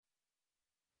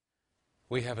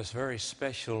We have a very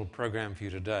special program for you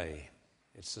today.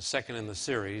 It's the second in the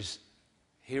series,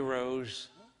 Heroes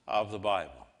of the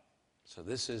Bible. So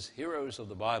this is Heroes of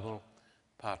the Bible,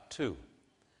 Part 2.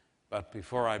 But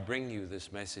before I bring you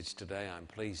this message today, I'm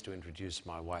pleased to introduce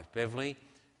my wife, Beverly,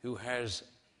 who has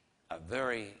a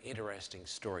very interesting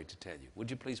story to tell you.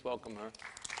 Would you please welcome her?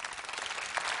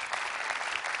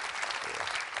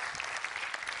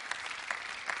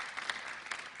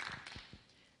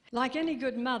 Like any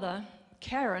good mother,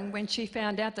 Karen, when she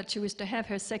found out that she was to have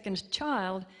her second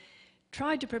child,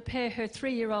 tried to prepare her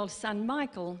 3-year-old son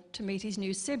Michael to meet his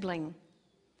new sibling.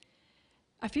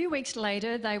 A few weeks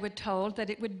later, they were told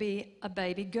that it would be a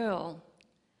baby girl.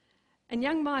 And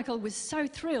young Michael was so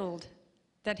thrilled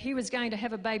that he was going to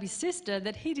have a baby sister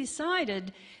that he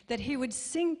decided that he would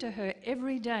sing to her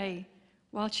every day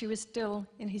while she was still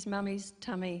in his mummy's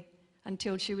tummy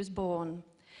until she was born.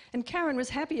 And Karen was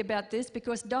happy about this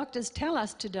because doctors tell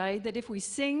us today that if we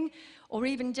sing or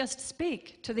even just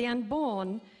speak to the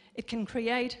unborn, it can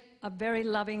create a very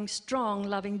loving, strong,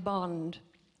 loving bond.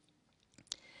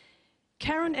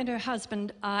 Karen and her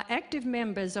husband are active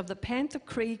members of the Panther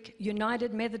Creek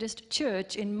United Methodist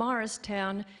Church in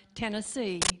Morristown,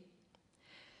 Tennessee.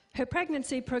 Her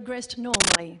pregnancy progressed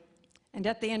normally, and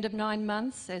at the end of 9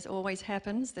 months, as always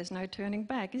happens, there's no turning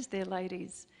back, is there,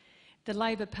 ladies? The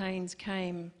labour pains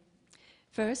came.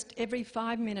 First, every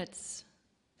 5 minutes,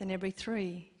 then every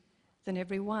 3, then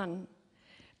every 1.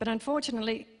 But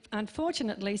unfortunately,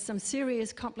 some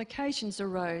serious complications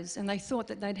arose, and they thought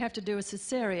that they'd have to do a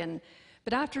cesarean.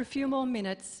 But after a few more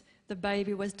minutes, the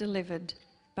baby was delivered,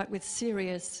 but with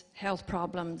serious health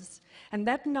problems. And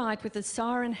that night, with the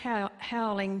siren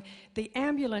howling, the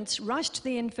ambulance rushed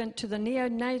the infant to the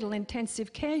neonatal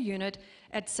intensive care unit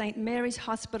at St. Mary's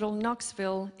Hospital,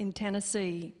 Knoxville, in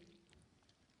Tennessee.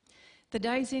 The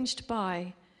days inched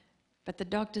by, but the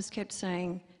doctors kept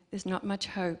saying, there's not much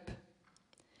hope.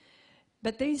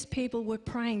 But these people were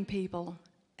praying people,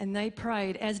 and they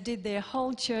prayed, as did their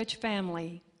whole church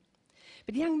family.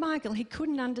 But young Michael, he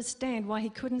couldn't understand why he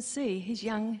couldn't see his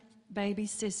young baby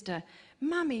sister.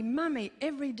 Mummy, Mummy,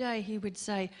 every day he would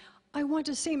say, I want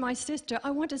to see my sister,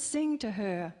 I want to sing to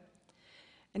her.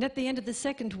 And at the end of the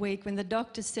second week, when the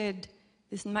doctor said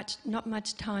there's not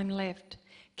much time left,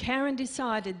 Karen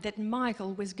decided that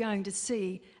Michael was going to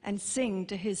see and sing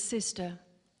to his sister.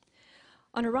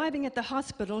 On arriving at the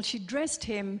hospital, she dressed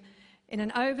him in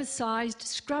an oversized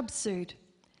scrub suit.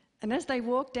 And as they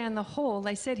walked down the hall,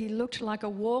 they said he looked like a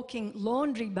walking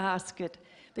laundry basket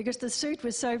because the suit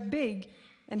was so big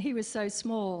and he was so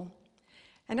small.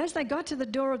 And as they got to the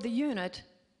door of the unit,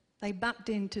 they bumped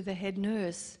into the head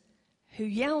nurse, who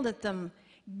yelled at them,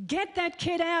 "Get that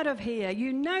kid out of here.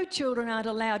 You know children aren't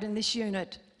allowed in this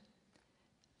unit."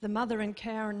 The mother and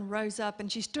Karen rose up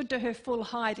and she stood to her full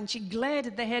height and she glared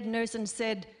at the head nurse and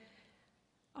said,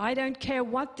 I don't care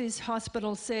what this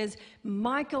hospital says,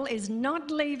 Michael is not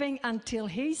leaving until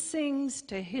he sings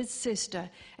to his sister.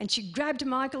 And she grabbed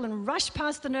Michael and rushed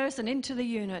past the nurse and into the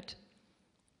unit.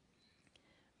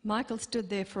 Michael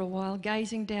stood there for a while,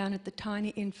 gazing down at the tiny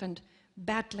infant,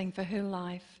 battling for her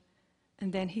life.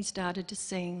 And then he started to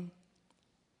sing.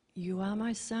 You are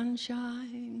my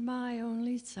sunshine, my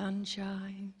only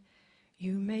sunshine.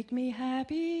 You make me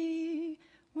happy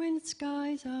when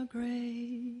skies are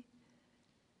grey.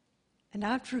 And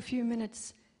after a few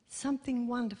minutes, something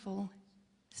wonderful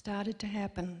started to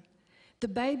happen. The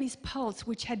baby's pulse,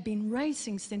 which had been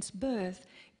racing since birth,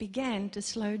 began to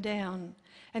slow down.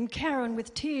 And Karen,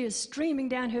 with tears streaming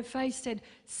down her face, said,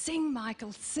 Sing,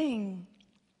 Michael, sing.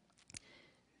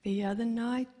 The other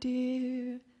night,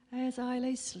 dear, as I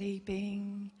lay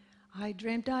sleeping, I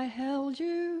dreamt I held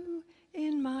you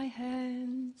in my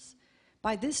hands.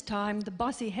 By this time, the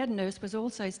bossy head nurse was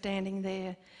also standing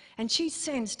there, and she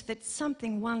sensed that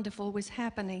something wonderful was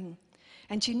happening.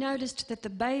 And she noticed that the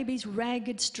baby's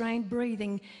ragged, strained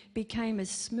breathing became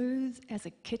as smooth as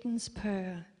a kitten's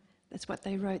purr. That's what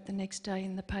they wrote the next day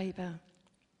in the paper.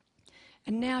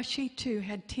 And now she too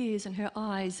had tears in her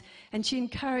eyes, and she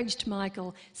encouraged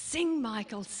Michael, Sing,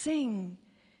 Michael, sing.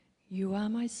 You are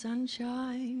my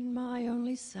sunshine, my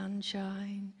only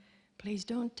sunshine. Please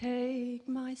don't take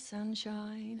my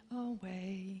sunshine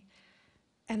away.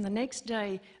 And the next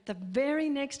day, the very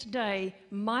next day,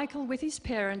 Michael with his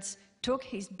parents took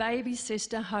his baby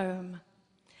sister home.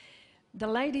 The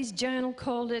Ladies' Journal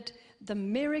called it the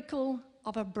miracle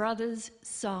of a brother's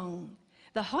song.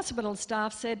 The hospital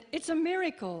staff said, it's a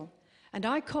miracle. And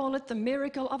I call it the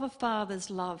miracle of a father's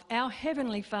love, our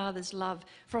Heavenly Father's love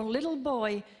for a little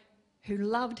boy who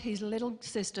loved his little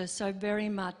sister so very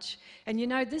much. And you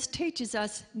know, this teaches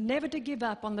us never to give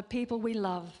up on the people we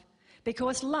love,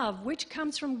 because love, which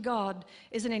comes from God,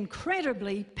 is an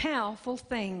incredibly powerful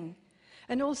thing.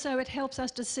 And also it helps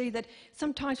us to see that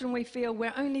sometimes when we feel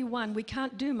we're only one, we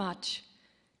can't do much.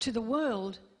 To the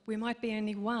world, we might be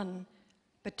only one,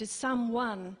 but to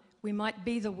someone, we might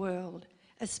be the world,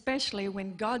 especially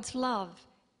when God's love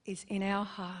is in our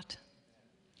heart.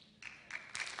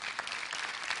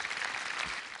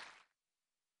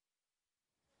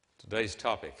 Today's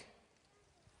topic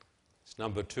is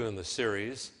number 2 in the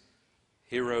series,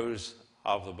 Heroes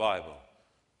of the Bible,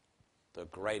 the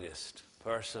greatest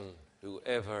person who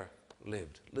ever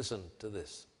lived. Listen to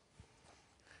this.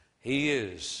 He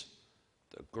is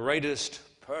the greatest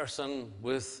person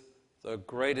with the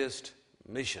greatest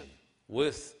mission,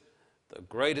 with the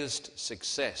greatest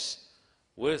success,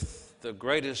 with the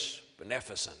greatest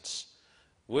beneficence,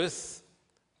 with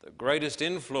the greatest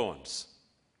influence,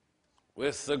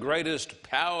 with the greatest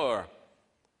power,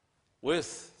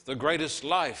 with the greatest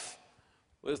life,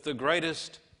 with the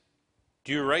greatest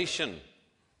duration,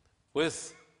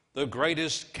 with the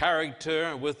greatest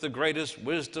character, with the greatest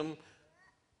wisdom,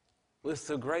 with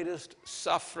the greatest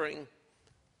suffering,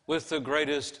 with the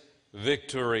greatest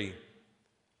victory,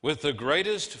 with the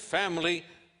greatest family,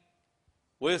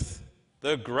 with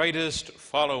the greatest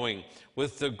following,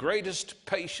 with the greatest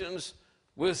patience,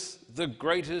 with the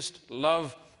greatest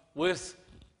love, with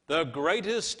the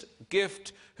greatest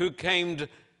gift, who came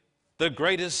the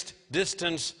greatest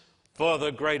distance for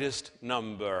the greatest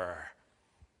number.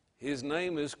 His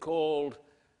name is called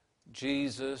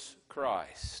Jesus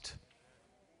Christ.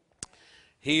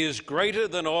 He is greater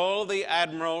than all the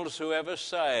admirals who ever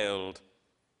sailed,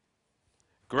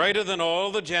 greater than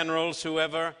all the generals who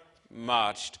ever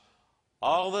marched,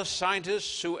 all the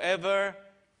scientists who ever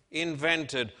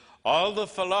invented, all the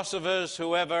philosophers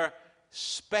who ever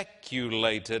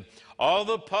speculated, all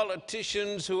the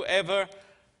politicians who ever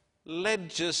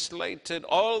legislated,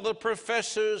 all the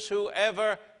professors who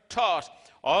ever taught,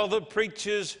 all the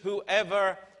preachers who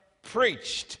ever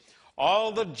preached,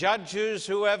 all the judges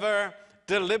who ever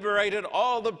deliberated,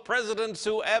 all the presidents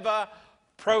who ever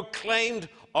proclaimed,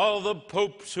 all the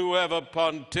popes who ever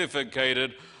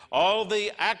pontificated, all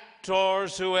the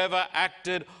actors who ever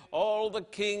acted, all the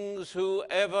kings who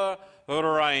ever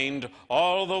reigned,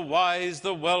 all the wise,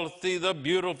 the wealthy, the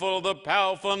beautiful, the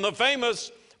powerful, and the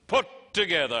famous put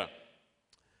together.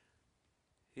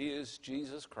 He is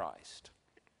Jesus Christ.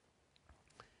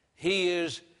 He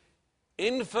is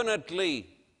infinitely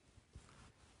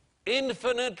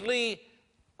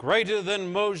greater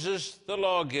than Moses the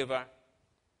lawgiver,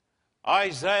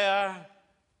 Isaiah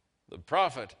the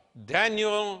prophet,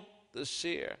 Daniel the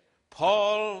seer,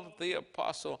 Paul the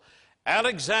apostle,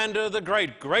 Alexander the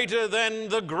Great, greater than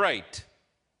the great,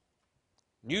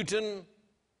 Newton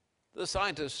the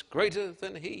scientist, greater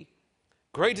than he,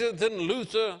 greater than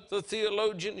Luther the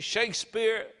theologian,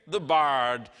 Shakespeare the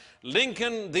bard,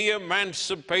 Lincoln the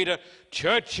emancipator,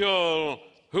 Churchill,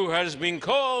 who has been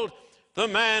called the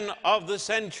man of the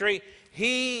century.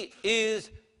 He is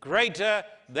greater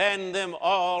than them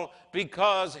all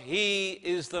because he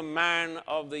is the man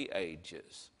of the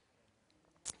ages.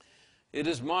 It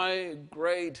is my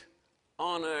great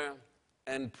honor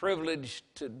and privilege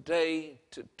today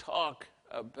to talk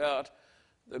about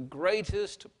the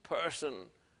greatest person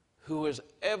who has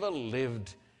ever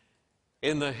lived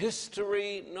in the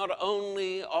history not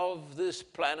only of this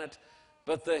planet,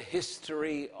 but the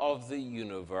history of the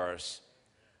universe,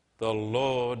 the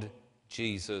Lord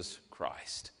Jesus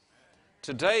Christ.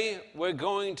 Today we're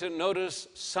going to notice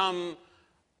some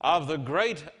of the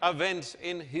great events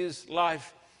in his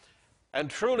life, and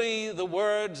truly the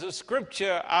words of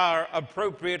Scripture are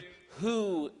appropriate.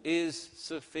 Who is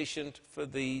sufficient for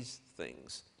these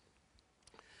things?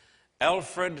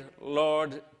 Alfred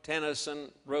Lord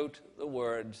Tennyson wrote the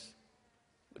words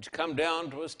which come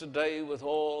down to us today with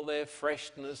all their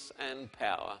freshness and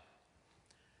power.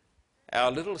 Our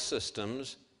little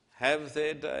systems have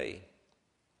their day.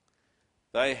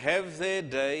 They have their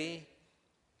day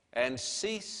and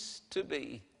cease to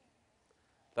be.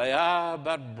 They are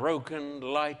but broken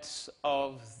lights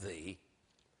of thee.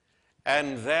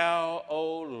 And thou,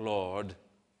 O Lord,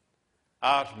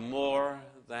 art more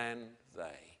than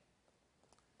they.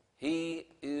 He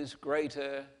is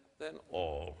greater than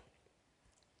all.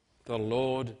 The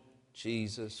Lord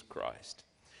Jesus Christ.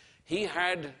 He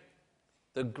had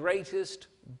the greatest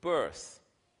birth,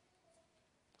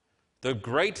 the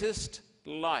greatest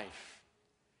life.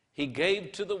 He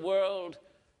gave to the world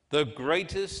the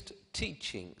greatest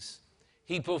teachings.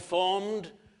 He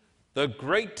performed the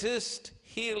greatest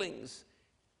healings.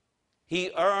 He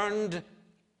earned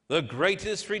the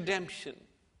greatest redemption.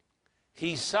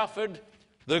 He suffered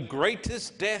the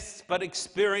greatest death, but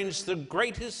experienced the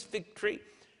greatest victory,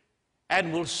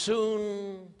 and will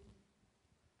soon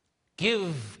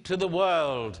give to the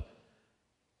world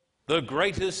the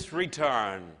greatest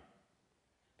return,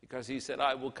 because he said,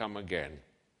 I will come again.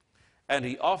 And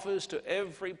he offers to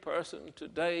every person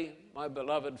today, my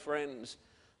beloved friends,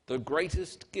 the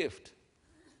greatest gift.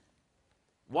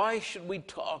 Why should we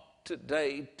talk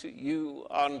today to you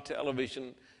on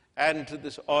television and to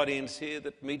this audience here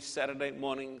that meets Saturday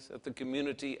mornings at the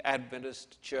Community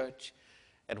Adventist Church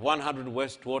at 100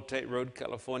 West Duarte Road,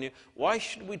 California? Why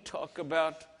should we talk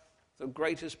about the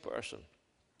greatest person?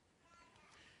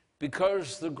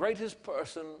 Because the greatest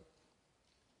person,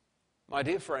 my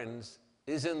dear friends,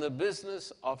 is in the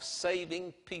business of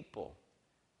saving people.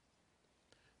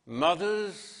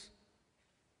 Mothers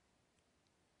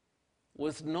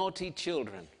with naughty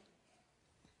children,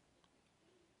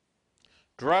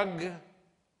 drug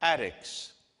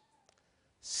addicts,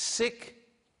 sick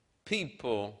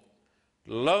people,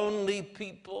 lonely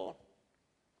people,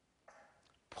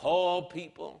 poor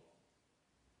people,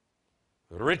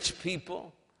 rich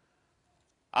people,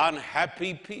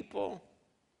 unhappy people,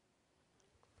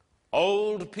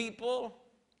 old people,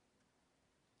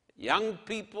 young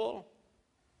people,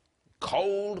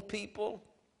 cold people,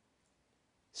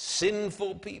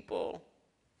 sinful people,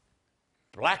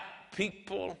 black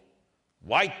people,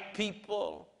 white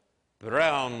people,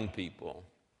 brown people.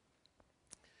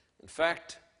 In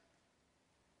fact,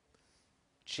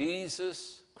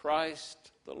 Jesus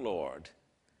Christ the Lord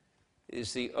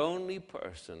is the only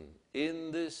person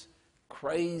in this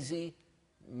crazy,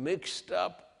 mixed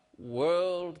up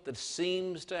world that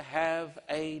seems to have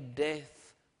a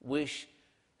death wish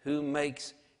who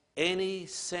makes any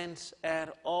sense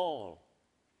at all.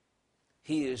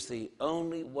 He is the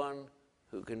only one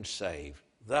who can save.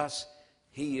 Thus,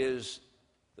 he is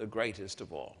the greatest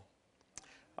of all.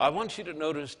 I want you to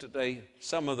notice today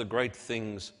some of the great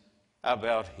things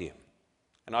about him.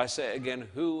 And I say again,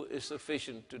 who is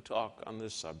sufficient to talk on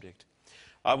this subject?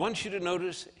 I want you to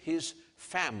notice his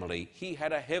family. He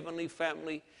had a heavenly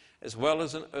family as well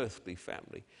as an earthly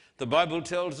family. The Bible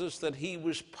tells us that he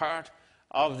was part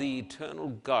of the eternal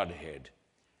Godhead.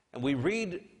 And we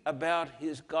read about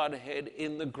his Godhead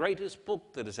in the greatest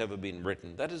book that has ever been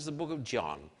written. That is the book of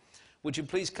John. Would you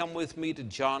please come with me to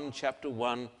John chapter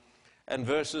 1 and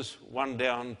verses 1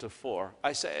 down to 4.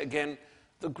 I say again,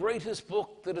 the greatest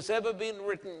book that has ever been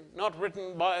written, not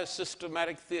written by a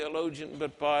systematic theologian,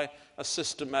 but by a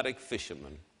systematic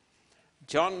fisherman.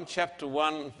 John chapter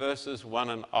 1, verses 1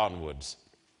 and onwards.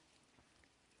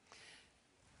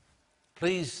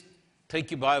 Please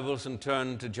take your Bibles and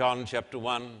turn to John chapter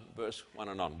 1, verse 1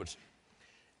 and onwards.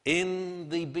 In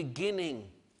the beginning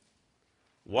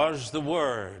was the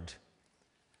Word,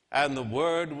 and the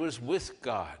Word was with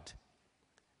God,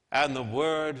 and the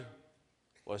Word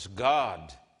was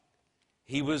God.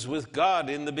 He was with God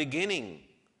in the beginning.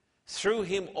 Through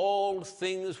him all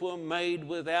things were made.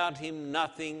 Without him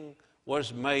nothing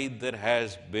was made that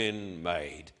has been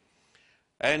made.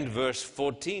 And verse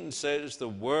 14 says, the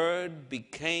Word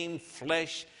became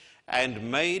flesh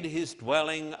and made his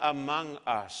dwelling among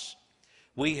us.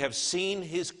 We have seen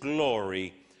his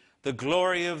glory, the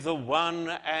glory of the one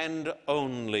and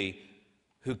only,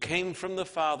 who came from the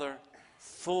Father,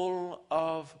 full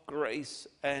of grace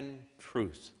and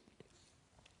truth.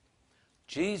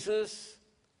 Jesus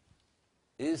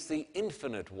is the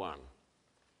infinite one.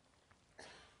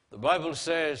 The Bible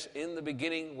says, in the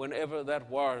beginning, whenever that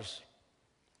was,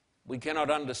 we cannot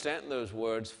understand those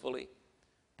words fully,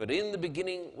 but in the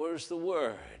beginning was the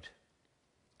Word,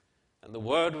 and the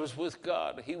Word was with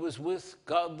God. He was with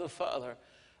God the Father,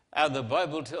 and the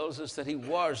Bible tells us that he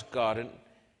was God, and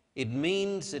it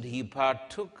means that he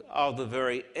partook of the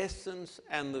very essence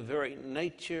and the very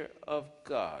nature of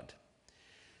God.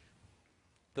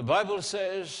 The Bible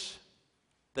says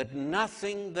that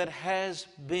nothing that has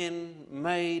been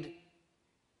made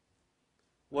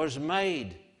was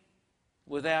made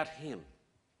without him.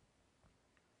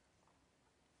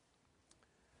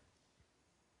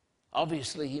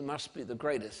 Obviously, he must be the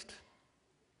greatest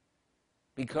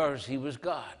because he was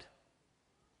God.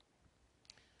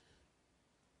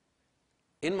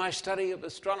 In my study of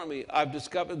astronomy, I've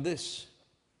discovered this.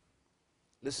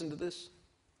 Listen to this.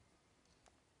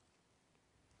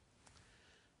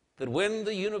 That when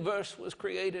the universe was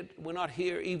created, we're not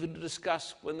here even to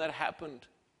discuss when that happened.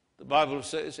 The Bible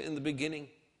says in the beginning.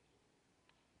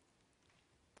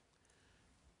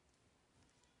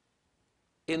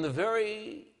 In the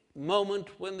very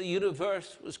moment when the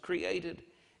universe was created,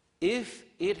 if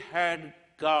it had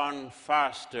gone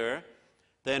faster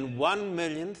than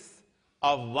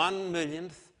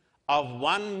 1/1,000,000 of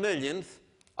 1/1,000,000th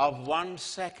of 1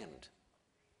 second,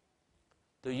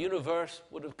 the universe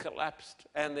would have collapsed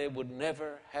and there would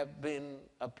never have been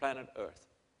a planet Earth.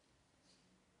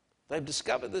 They've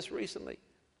discovered this recently.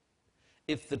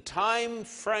 If the time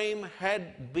frame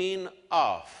had been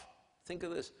off, think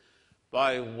of this,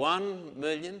 by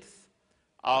 1/1,000,000th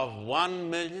of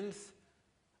 1/1,000,000th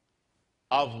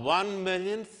of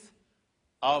 1/1,000,000th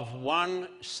of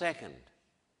 1 second,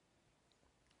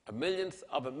 a millionth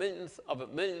of a millionth of a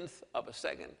millionth of a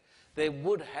second, there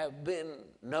would have been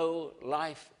no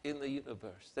life in the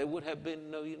universe. There would have been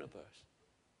no universe.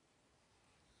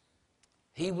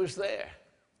 He was there,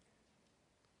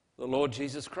 the Lord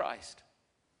Jesus Christ,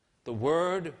 the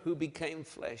Word who became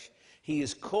flesh. He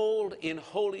is called in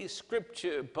Holy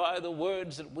Scripture by the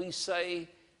words that we say,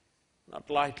 not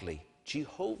lightly,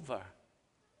 Jehovah,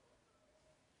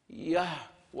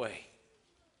 Yahweh.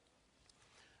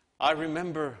 I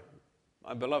remember,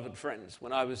 my beloved friends,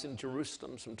 when I was in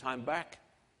Jerusalem some time back,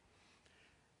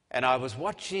 and I was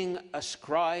watching a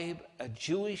scribe, a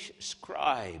Jewish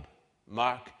scribe,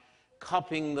 Mark,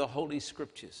 copying the Holy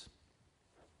Scriptures,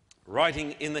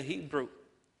 writing in the Hebrew.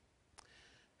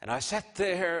 And I sat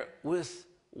there with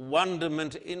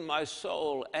wonderment in my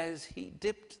soul as he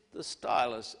dipped the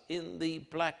stylus in the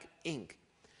black ink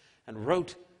and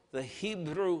wrote the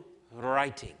Hebrew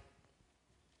writing.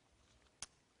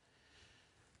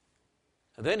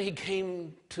 And then he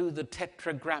came to the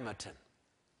Tetragrammaton,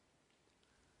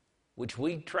 which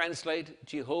we translate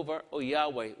Jehovah or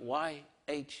Yahweh,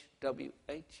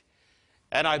 YHWH.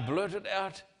 And I blurted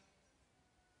out,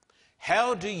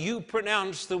 "How do you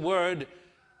pronounce the word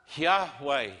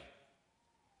Yahweh?"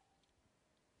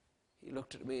 He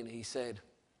looked at me and he said,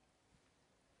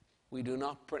 "We do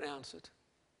not pronounce it.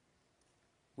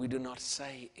 We do not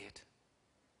say it.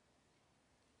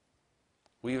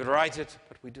 We write it,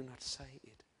 but we do not say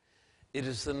it. It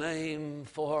is the name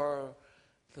for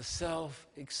the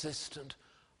self-existent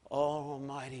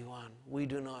Almighty One. We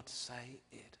do not say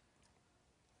it."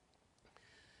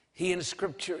 He in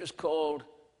Scripture is called,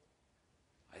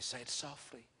 I say it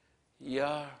softly,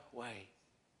 Yahweh,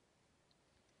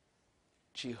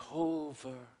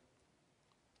 Jehovah.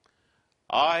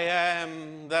 I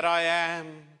am that I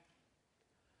am,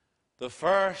 the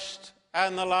first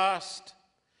and the last,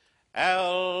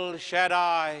 El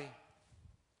Shaddai.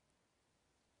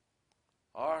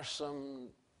 Are some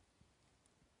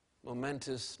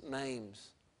momentous names.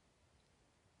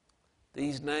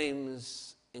 These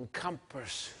names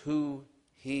encompass who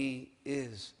he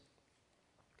is.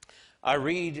 I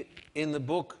read in the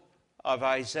book of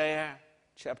Isaiah,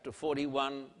 chapter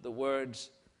 41, the words,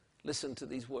 listen to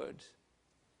these words.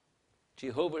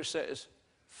 Jehovah says,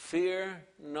 "Fear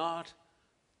not,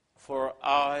 for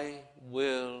I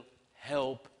will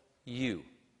help you."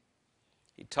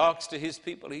 He talks to his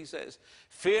people, he says,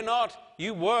 "Fear not,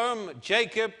 you worm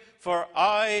Jacob, for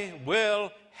I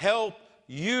will help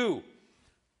you."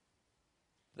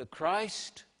 The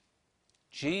Christ,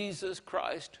 Jesus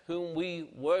Christ, whom we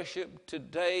worship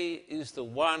today, is the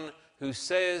one who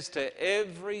says to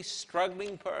every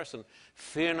struggling person,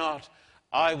 "Fear not,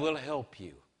 I will help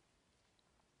you."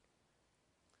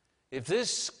 If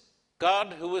this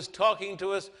God who was talking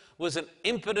to us was an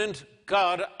impotent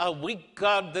God, a weak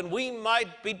God, then we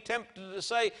might be tempted to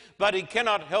say, "But he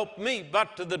cannot help me."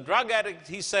 But to the drug addict,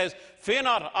 he says, "Fear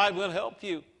not, I will help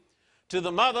you." To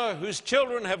the mother whose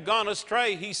children have gone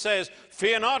astray, he says,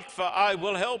 "Fear not, for I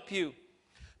will help you."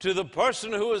 To the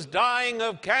person who is dying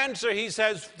of cancer, he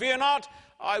says, "Fear not,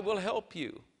 I will help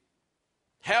you."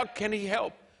 How can he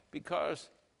help? Because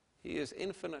he is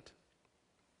infinite.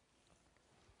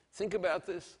 Think about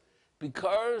this.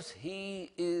 Because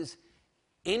he is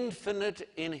infinite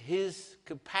in his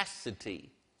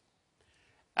capacity,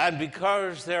 and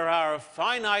because there are a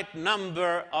finite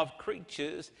number of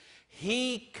creatures,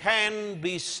 he can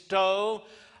bestow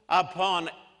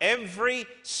upon every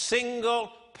single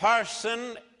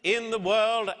person in the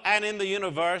world and in the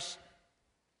universe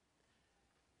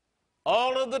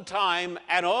all of the time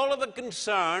and all of the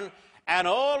concern and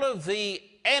all of the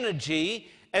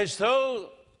energy as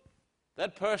though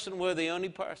that person were the only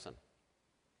person,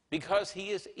 because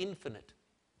he is infinite.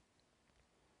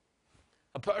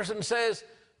 A person says,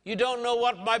 "You don't know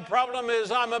what my problem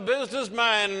is. I'm a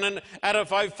businessman, and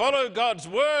if I follow God's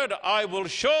word, I will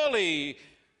surely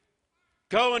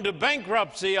go into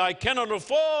bankruptcy. I cannot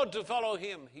afford to follow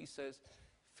him." He says,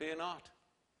 "Fear not.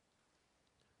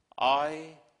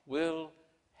 I will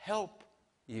help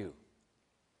you."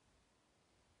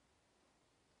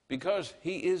 Because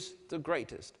he is the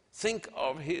greatest. Think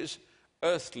of his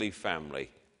earthly family.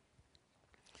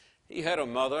 He had a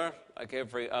mother, like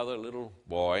every other little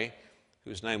boy,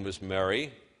 whose name was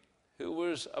Mary, who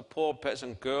was a poor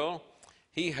peasant girl.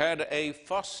 He had a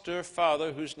foster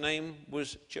father whose name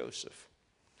was Joseph.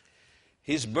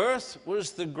 His birth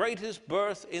was the greatest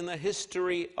birth in the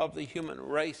history of the human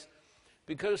race,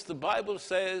 because the Bible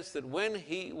says that when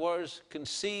he was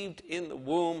conceived in the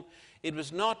womb, it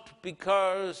was not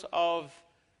because of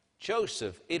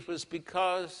Joseph, it was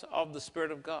because of the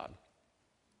Spirit of God.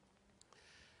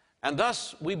 And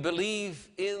thus we believe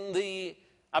in the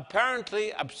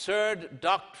apparently absurd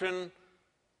doctrine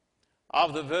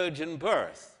of the virgin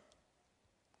birth.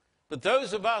 But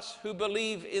those of us who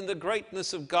believe in the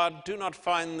greatness of God do not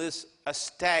find this a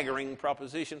staggering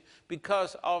proposition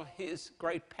because of his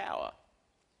great power.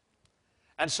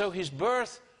 And so his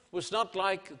birth was not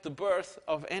like the birth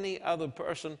of any other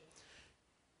person.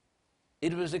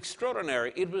 It was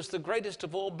extraordinary. It was the greatest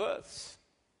of all births.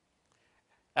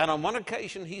 And on one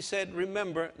occasion he said,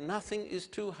 remember, nothing is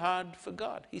too hard for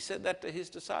God. He said that to his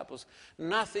disciples.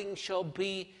 Nothing shall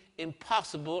be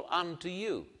impossible unto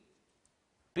you,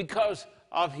 because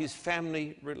of his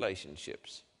family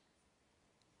relationships.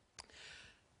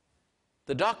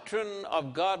 The doctrine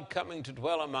of God coming to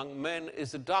dwell among men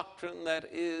is a doctrine that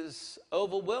is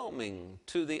overwhelming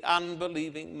to the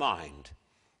unbelieving mind.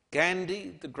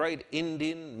 Gandhi, the great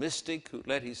Indian mystic who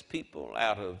led his people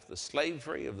out of the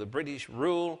slavery of the British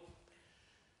rule,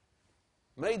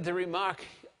 made the remark,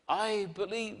 I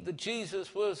believe that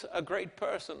Jesus was a great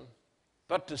person,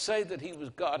 but to say that he was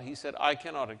God, he said, I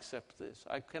cannot accept this.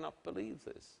 I cannot believe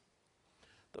this.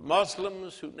 The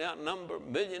Muslims, who now number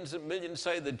millions and millions,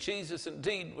 say that Jesus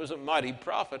indeed was a mighty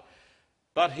prophet,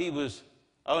 but he was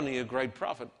only a great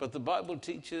prophet. But the Bible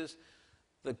teaches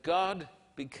that God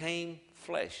became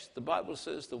flesh. The Bible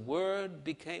says the Word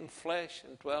became flesh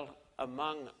and dwelt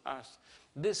among us.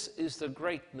 This is the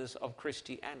greatness of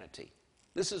Christianity.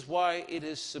 This is why it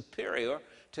is superior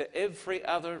to every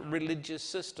other religious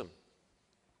system.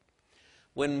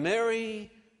 When Mary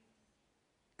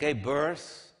gave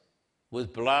birth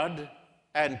with blood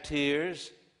and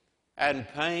tears and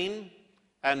pain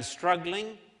and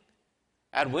struggling,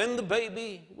 and when the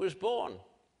baby was born,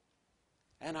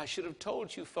 and I should have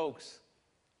told you folks,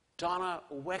 Donna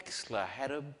Wexler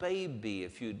had a baby a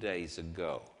few days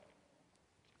ago.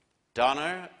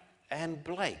 Donna and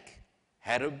Blake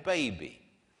had a baby.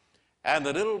 And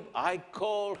I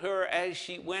called her as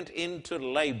she went into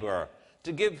labor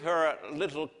to give her a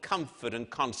little comfort and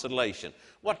consolation.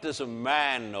 What does a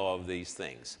man know of these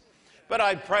things? But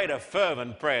I prayed a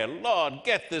fervent prayer, Lord,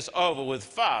 get this over with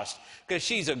fast, because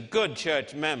she's a good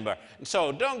church member. And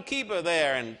so don't keep her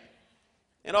there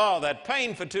and all that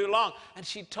pain for too long. And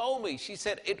she told me, she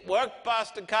said, it worked,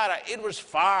 Pastor Carter. It was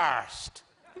fast.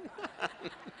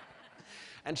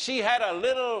 And she had a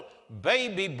little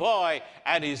baby boy,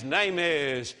 and his name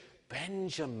is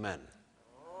Benjamin.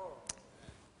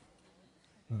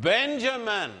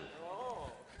 Benjamin.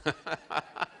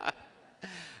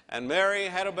 And Mary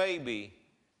had a baby,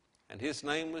 and his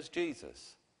name was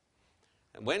Jesus.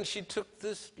 And when she took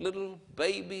this little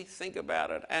baby, think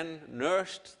about it, and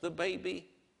nursed the baby,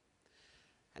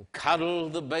 and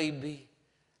cuddled the baby,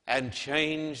 and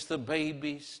changed the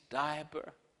baby's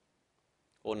diaper,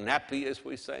 or nappy as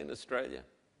we say in Australia,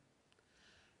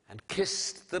 and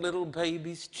kissed the little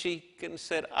baby's cheek and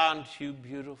said, aren't you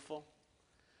beautiful?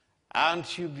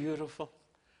 Aren't you beautiful?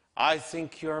 I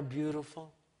think you're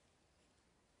beautiful.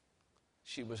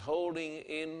 She was holding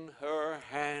in her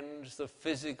hands the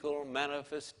physical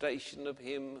manifestation of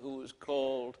him who was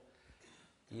called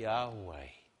Yahweh,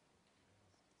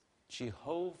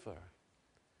 Jehovah,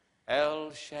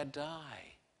 El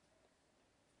Shaddai.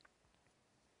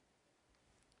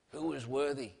 Who is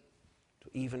worthy to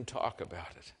even talk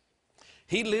about it?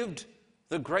 He lived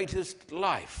the greatest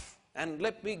life. And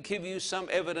let me give you some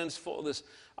evidence for this.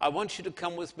 I want you to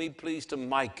come with me, please, to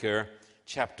Micah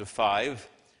chapter 5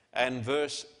 and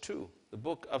verse 2. The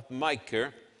book of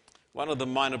Micah, one of the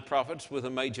minor prophets with a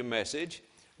major message.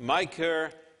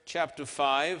 Micah chapter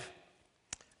 5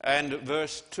 and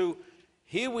verse 2.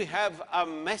 Here we have a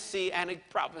messianic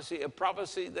prophecy, a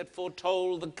prophecy that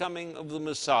foretold the coming of the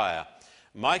Messiah.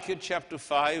 Micah chapter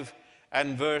 5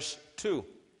 and verse 2.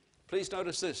 Please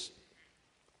notice this.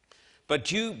 But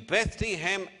you,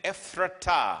 Bethlehem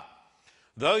Ephratah,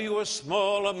 though you are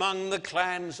small among the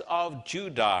clans of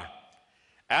Judah,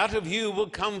 out of you will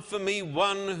come for me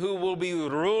one who will be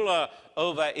ruler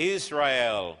over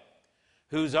Israel,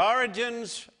 whose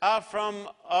origins are from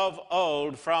of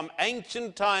old, from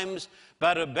ancient times,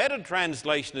 but a better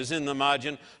translation is in the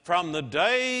margin, from the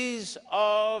days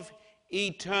of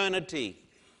eternity.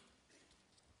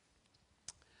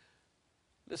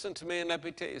 Listen to me and let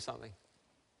me tell you something.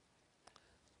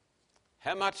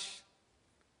 How much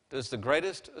does the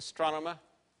greatest astronomer,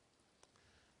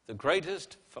 the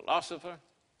greatest philosopher,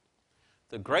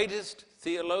 the greatest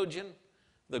theologian,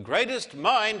 the greatest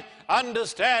mind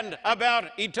understand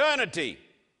about eternity?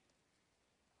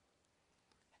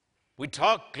 We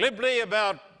talk glibly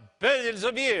about billions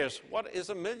of years. What is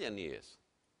 1,000,000 years?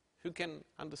 Who can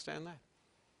understand that?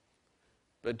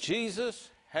 But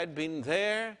Jesus had been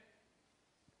there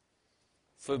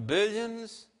for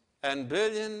billions and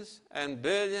billions and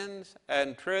billions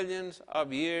and trillions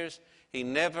of years. He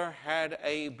never had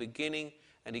a beginning,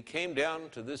 and he came down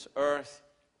to this earth.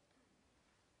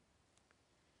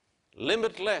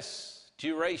 Limitless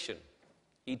duration,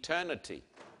 eternity.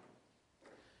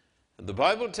 And the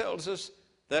Bible tells us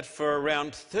that for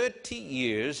around 30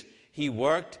 years he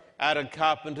worked at a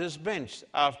carpenter's bench.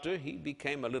 After he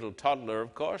became a little toddler,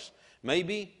 of course,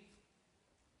 maybe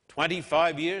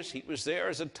 25 years he was there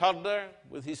as a toddler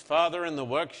with his father in the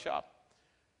workshop,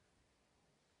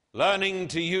 learning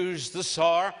to use the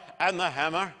saw and the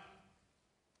hammer.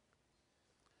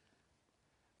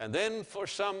 And then for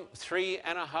some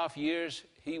 3.5 years,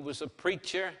 he was a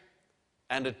preacher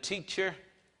and a teacher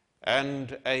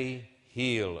and a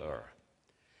healer.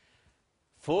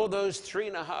 For those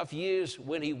 3.5 years,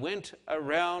 when he went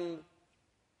around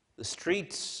the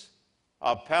streets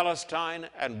of Palestine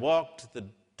and walked the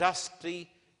dusty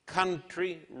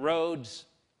country roads,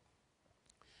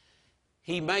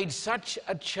 he made such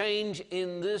a change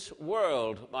in this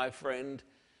world, my friend,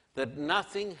 that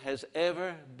nothing has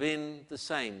ever been the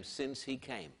same since he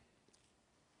came.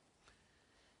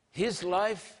 His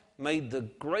life made the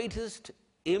greatest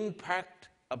impact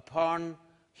upon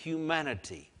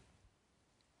humanity.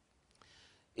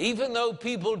 Even though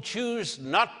people choose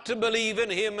not to believe in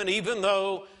him, and even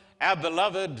though our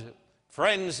beloved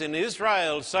friends in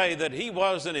Israel say that he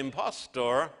was an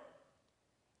impostor,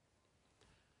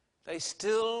 they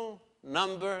still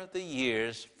number the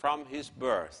years from his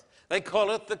birth. They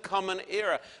call it the common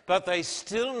era, but they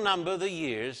still number the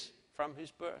years from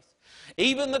his birth.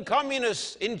 Even the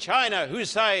communists in China who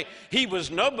say he was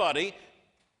nobody,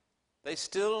 they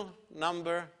still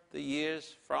number the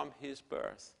years from his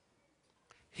birth.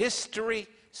 History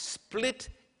split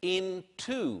in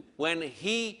two when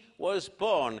he was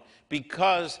born,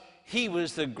 because he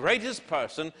was the greatest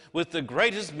person with the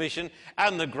greatest mission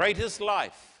and the greatest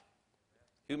life,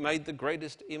 who made the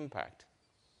greatest impact.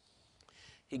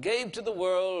 He gave to the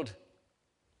world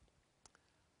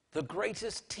the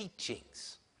greatest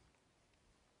teachings.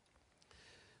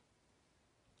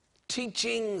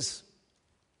 Teachings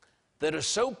that are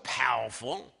so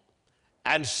powerful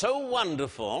and so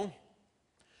wonderful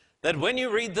that when you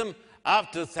read them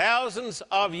after thousands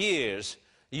of years,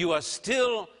 you are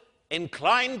still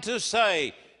inclined to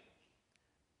say,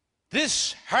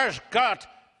 this has got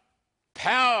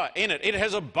power in it. It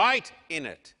has a bite in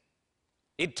it.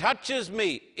 It touches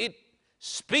me. It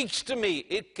speaks to me.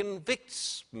 It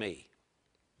convicts me.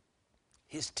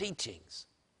 His teachings.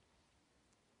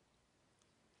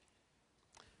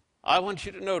 I want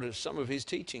you to notice some of his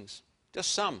teachings.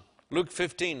 Just some. Luke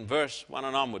 15, verse 1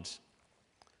 and onwards.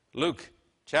 Luke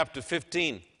chapter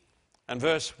 15 and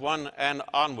verse 1 and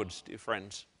onwards, dear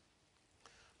friends.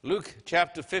 Luke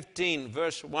chapter 15,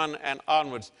 verse 1 and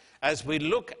onwards, as we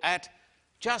look at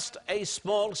just a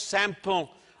small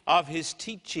sample of his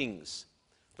teachings.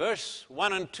 Verse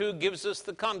 1 and 2 gives us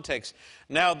the context.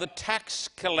 Now the tax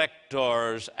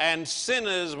collectors and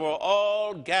sinners were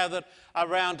all gathered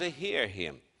around to hear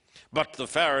him. But the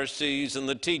Pharisees and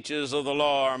the teachers of the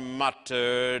law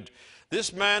muttered,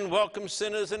 this man welcomes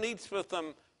sinners and eats with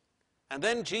them. And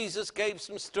then Jesus gave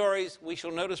some stories. We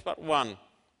shall notice but one.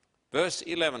 Verse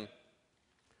 11.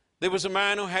 There was a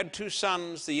man who had 2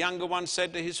 sons. The younger one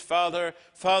said to his father,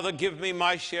 Father, give me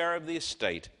my share of the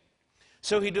estate.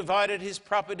 So he divided his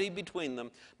property between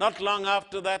them. Not long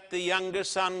after that, the younger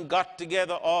son got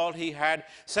together all he had,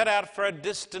 set out for a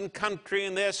distant country,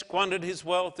 and there squandered his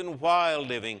wealth in wild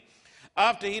living.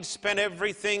 After he'd spent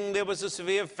everything, there was a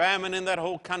severe famine in that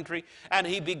whole country, and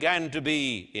he began to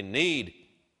be in need.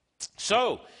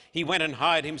 So he went and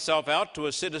hired himself out to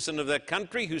a citizen of that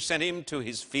country, who sent him to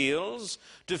his fields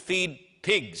to feed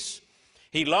pigs.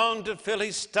 He longed to fill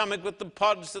his stomach with the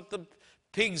pods that the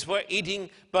pigs were eating,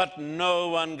 but no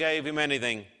one gave him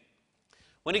anything.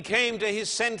 When he came to his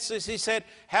senses, he said,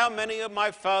 how many of my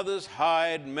father's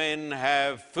hired men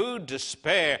have food to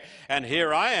spare, and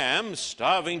here I am,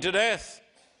 starving to death.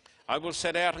 I will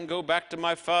set out and go back to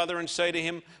my father and say to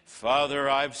him, Father,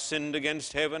 I've sinned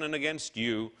against heaven and against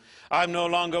you. I'm no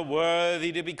longer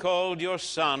worthy to be called your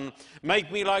son.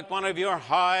 Make me like one of your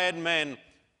hired men.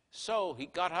 So he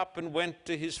got up and went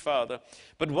to his father.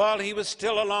 But while he was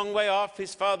still a long way off,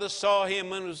 his father saw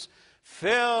him and was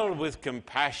filled with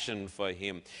compassion for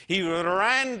him. He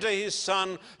ran to his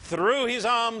son, threw his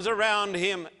arms around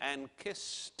him, and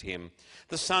kissed him.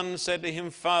 The son said to him,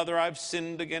 Father, I've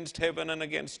sinned against heaven and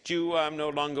against you. I'm no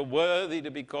longer worthy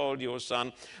to be called your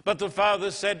son. But the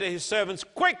father said to his servants,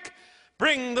 Quick!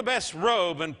 Bring the best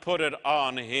robe and put it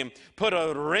on him. Put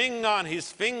a ring on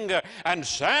his finger and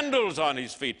sandals on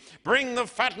his feet. Bring the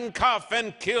fattened calf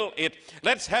and kill it.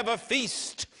 Let's have a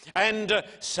feast and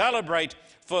celebrate.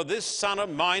 For this son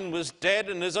of mine was dead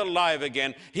and is alive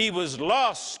again. He was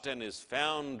lost and is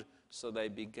found. So they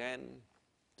began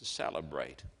to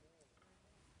celebrate.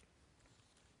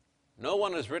 No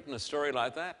one has written a story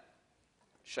like that.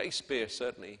 Shakespeare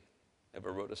certainly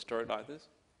never wrote a story like this.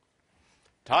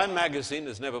 Time magazine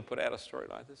has never put out a story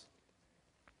like this.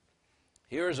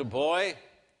 Here is a boy,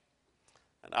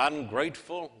 an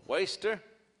ungrateful waster,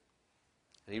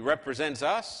 and he represents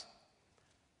us,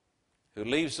 who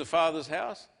leaves the father's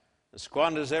house and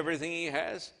squanders everything he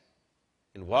has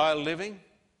in wild living.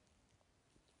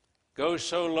 Goes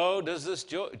so low, does this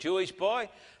Jewish boy,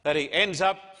 that he ends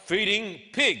up feeding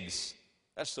pigs.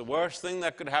 That's the worst thing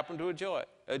that could happen to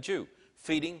a Jew.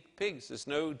 Feeding pigs. There's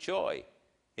no joy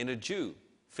in a Jew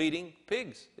feeding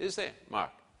pigs, is there,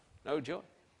 Mark? No joy.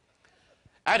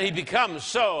 And he becomes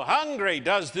so hungry,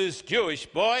 does this Jewish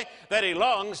boy, that he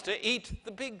longs to eat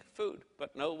the pig food.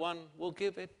 But no one will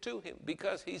give it to him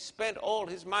because he spent all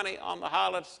his money on the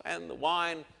harlots and the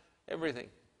wine, everything.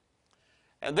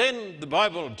 And then the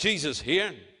Bible, Jesus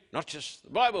here, not just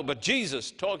the Bible, but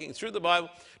Jesus talking through the Bible,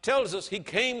 tells us he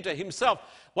came to himself.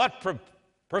 What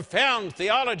profound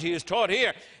theology is taught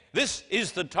here. This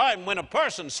is the time when a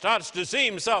person starts to see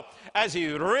himself as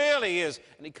he really is,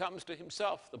 and he comes to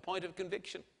himself, the point of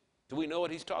conviction. Do we know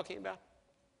what he's talking about?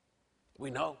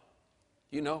 We know.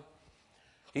 You know.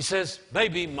 He says,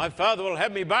 maybe my father will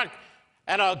have me back,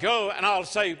 and I'll go and I'll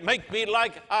say, make me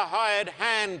like a hired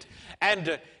hand.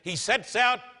 And he sets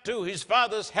out to his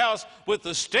father's house with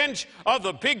the stench of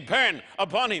the pig pen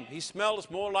upon him. He smells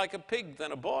more like a pig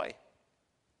than a boy.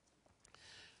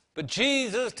 But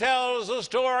Jesus tells the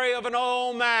story of an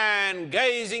old man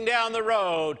gazing down the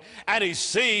road, and he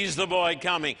sees the boy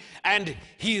coming, and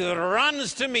he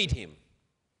runs to meet him.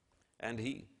 And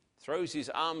he throws his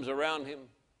arms around him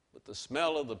with the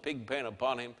smell of the pig pen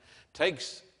upon him,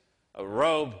 takes a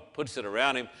robe, puts it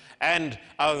around him, and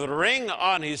a ring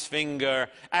on his finger,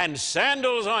 and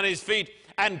sandals on his feet,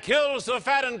 and kills the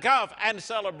fattened calf and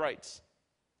celebrates.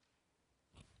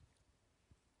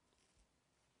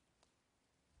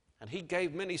 And he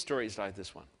gave many stories like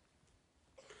this one.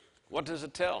 What does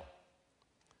it tell?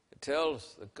 It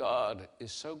tells that God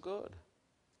is so good.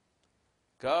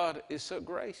 God is so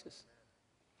gracious.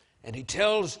 And he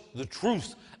tells the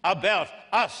truth about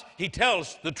us. He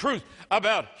tells the truth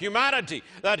about humanity,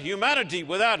 that humanity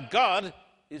without God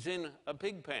is in a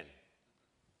pig pen.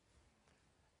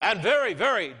 And very,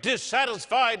 very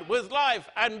dissatisfied with life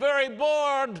and very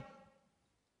bored.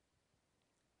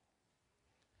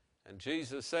 And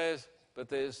Jesus says, but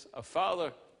there's a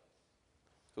Father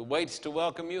who waits to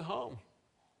welcome you home.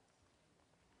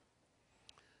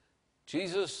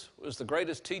 Jesus was the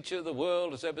greatest teacher the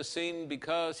world has ever seen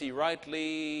because he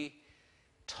rightly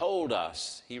told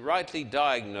us, he rightly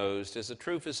diagnosed as a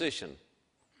true physician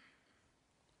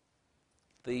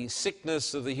the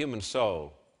sickness of the human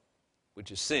soul,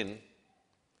 which is sin,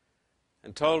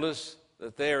 and told us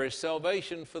that there is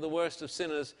salvation for the worst of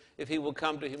sinners if he will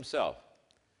come to himself.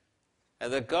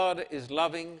 And that God is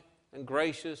loving and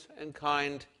gracious and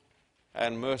kind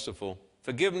and merciful.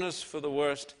 Forgiveness for the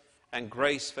worst and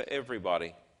grace for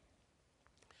everybody.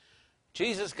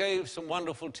 Jesus gave some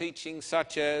wonderful teachings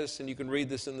such as, and you can read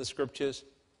this in the scriptures,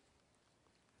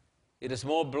 it is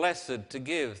more blessed to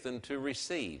give than to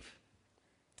receive.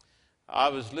 I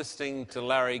was listening to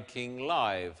Larry King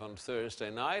live on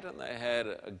Thursday night, and they had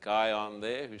a guy on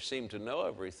there who seemed to know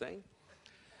everything.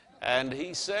 And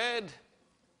he said,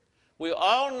 we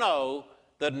all know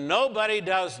that nobody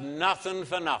does nothing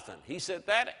for nothing. He said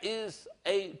that is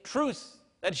a truth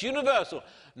that's universal.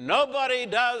 Nobody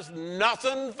does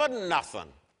nothing for nothing.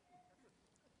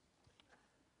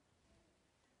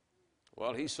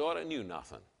 Well, he sort of knew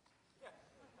nothing.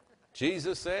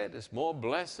 Jesus said it's more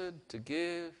blessed to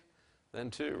give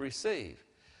than to receive.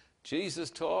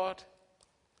 Jesus taught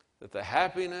that the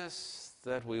happiness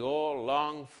that we all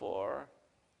long for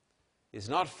is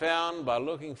not found by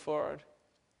looking for it,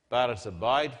 but it's a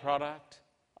byproduct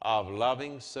of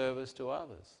loving service to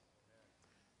others.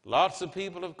 Lots of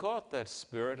people have caught that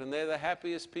spirit, and they're the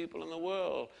happiest people in the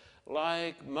world,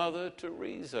 like Mother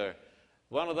Teresa,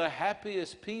 one of the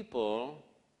happiest people,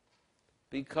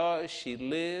 because she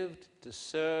lived to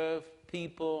serve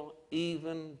people,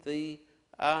 even the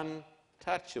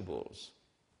untouchables.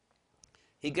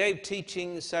 He gave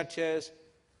teachings such as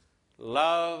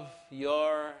love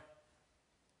your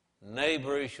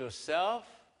neighbor as yourself,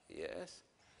 yes.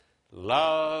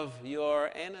 Love your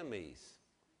enemies.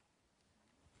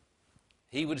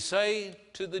 He would say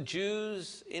to the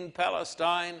Jews in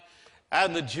Palestine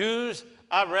and the Jews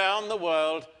around the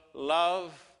world,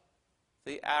 love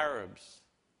the Arabs.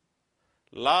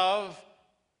 Love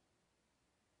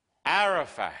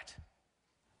Arafat.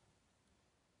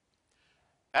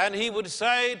 And he would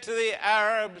say to the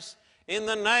Arabs, in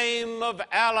the name of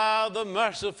Allah the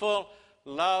Merciful,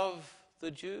 love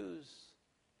the Jews.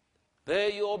 They're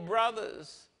your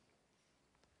brothers.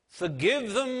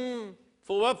 Forgive them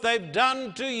for what they've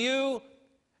done to you.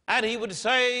 And he would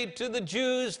say to the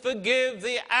Jews, forgive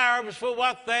the Arabs for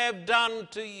what they have done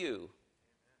to you.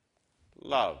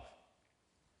 Love.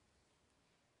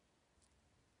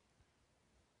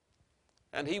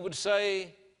 And he would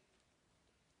say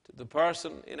to the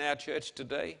person in our church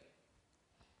today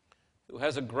who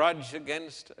has a grudge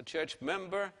against a church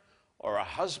member or a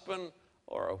husband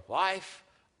or a wife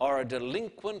or a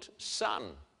delinquent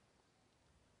son,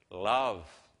 love.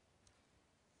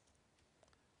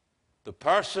 The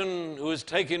person who has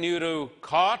taken you to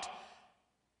court,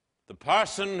 the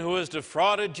person who has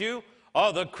defrauded you,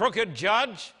 or the crooked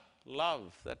judge,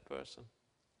 love that person.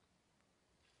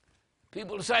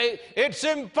 People say, it's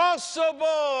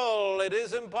impossible. It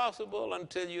is impossible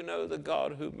until you know the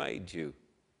God who made you.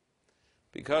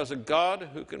 Because a God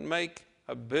who can make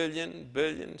a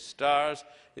billion stars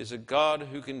is a God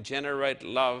who can generate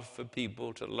love for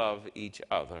people to love each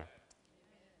other.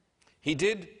 He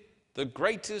did the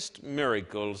greatest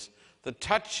miracles. The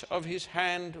touch of his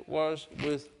hand was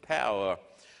with power.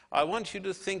 I want you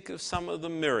to think of some of the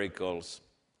miracles.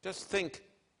 Just think,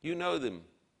 you know them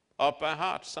off by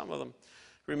heart, some of them.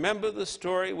 Remember the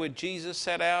story where Jesus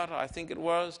set out, I think it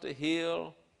was, to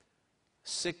heal a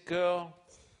sick girl?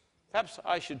 Perhaps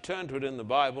I should turn to it in the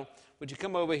Bible. Would you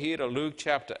come over here to Luke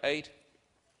chapter 8,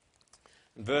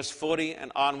 and verse 40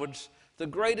 and onwards? The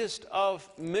greatest of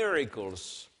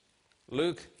miracles.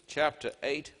 Luke chapter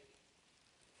 8,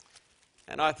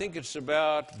 and I think it's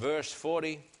about verse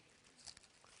 40.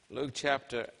 Luke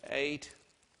chapter 8,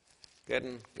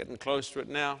 getting close to it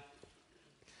now.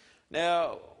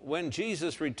 Now, when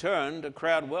Jesus returned, a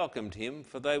crowd welcomed him,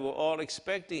 for they were all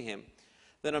expecting him.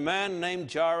 Then a man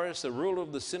named Jairus, the ruler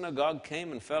of the synagogue,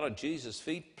 came and fell at Jesus'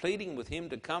 feet, pleading with him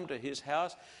to come to his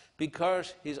house,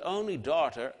 because his only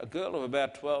daughter, a girl of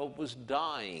about 12, was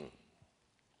dying.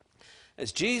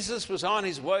 As Jesus was on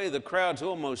his way, the crowds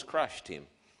almost crushed him.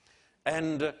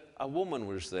 And a woman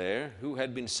was there who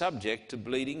had been subject to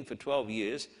bleeding for 12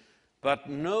 years, but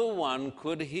no one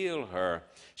could heal her.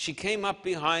 She came up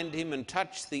behind him and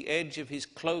touched the edge of his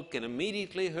cloak, and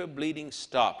immediately her bleeding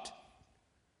stopped.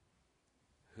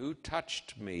 Who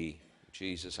touched me?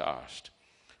 Jesus asked.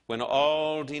 When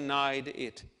all denied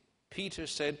it, Peter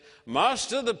said,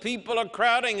 Master, the people are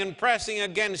crowding and pressing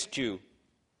against you.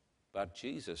 But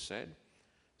Jesus said,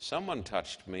 someone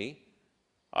touched me.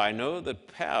 I know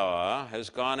that power has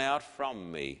gone out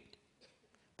from me.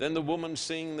 Then the woman,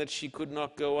 seeing that she could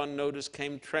not go unnoticed,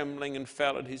 came trembling and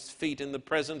fell at his feet. In the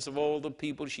presence of all the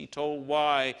people, she told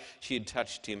why she had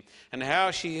touched him and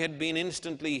how she had been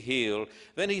instantly healed.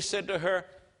 Then he said to her,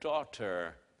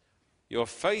 Daughter, your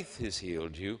faith has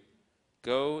healed you.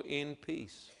 Go in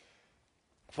peace.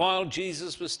 While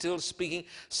Jesus was still speaking,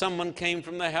 someone came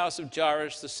from the house of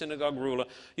Jairus, the synagogue ruler.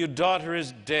 Your daughter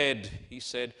is dead, he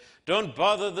said. Don't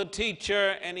bother the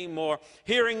teacher anymore.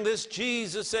 Hearing this,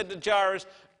 Jesus said to Jairus,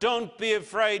 don't be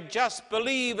afraid, just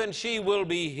believe and she will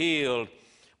be healed.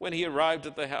 When he arrived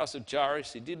at the house of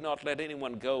Jairus, he did not let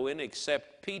anyone go in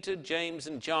except Peter, James,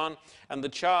 and John, and the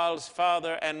child's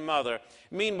father and mother.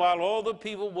 Meanwhile, all the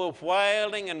people were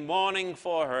wailing and mourning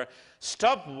for her.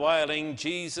 Stop wailing,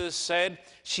 Jesus said.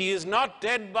 She is not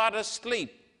dead but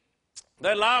asleep.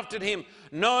 They laughed at him,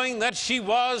 knowing that she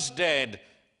was dead.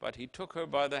 But he took her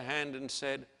by the hand and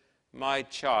said, My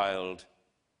child,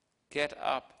 get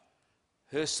up.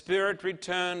 Her spirit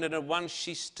returned, and at once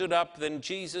she stood up. Then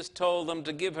Jesus told them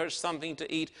to give her something to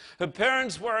eat. Her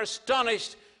parents were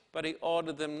astonished, but he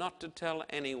ordered them not to tell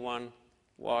anyone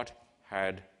what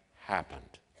had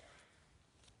happened.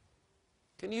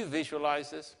 Can you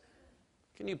visualize this?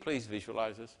 Can you please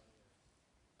visualize this?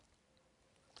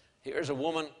 Here's a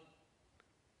woman.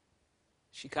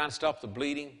 She can't stop the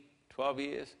bleeding, 12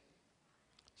 years.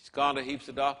 She's gone to heaps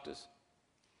of doctors.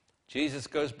 Jesus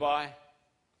goes by,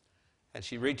 and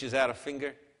she reaches out a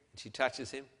finger. she touches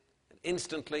him, and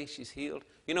instantly she's healed.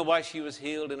 You know why she was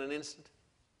healed in an instant?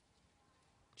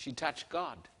 She touched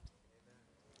God.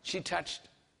 She touched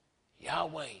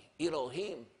Yahweh,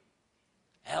 Elohim,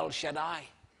 El Shaddai.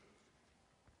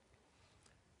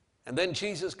 And then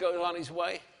Jesus goes on his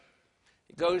way.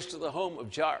 He goes to the home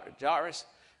of Jairus,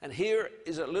 and here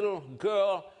is a little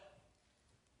girl,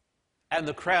 and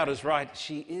the crowd is right,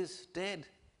 she is dead.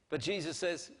 But Jesus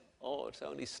says, oh, it's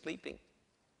only sleeping.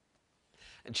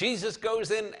 And Jesus goes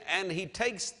in and he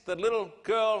takes the little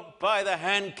girl by the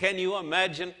hand. Can you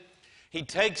imagine? He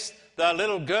takes the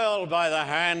little girl by the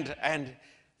hand and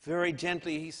very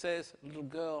gently he says, little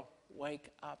girl,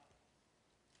 wake up.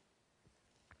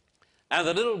 And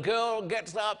the little girl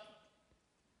gets up.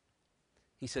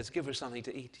 He says, give her something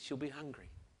to eat. She'll be hungry.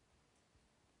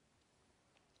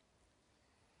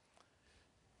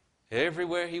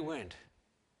 Everywhere he went,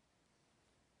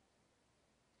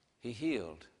 he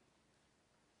healed.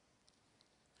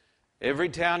 Every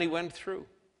town he went through,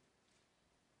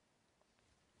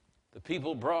 the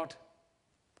people brought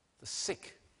the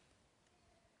sick,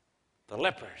 the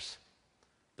lepers,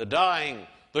 the dying,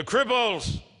 the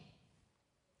cripples.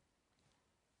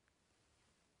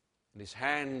 And his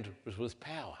hand was with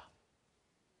power.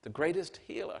 The greatest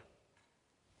healer,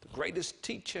 the greatest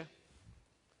teacher,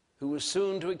 who was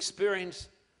soon to experience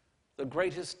the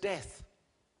greatest death.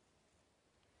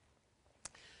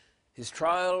 His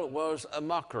trial was a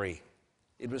mockery.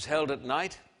 It was held at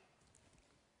night.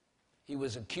 He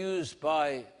was accused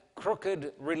by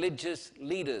crooked religious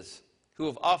leaders who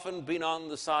have often been on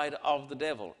the side of the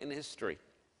devil in history.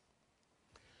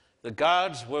 The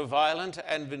guards were violent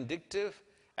and vindictive,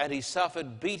 and he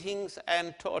suffered beatings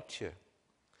and torture.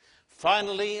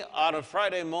 Finally, on a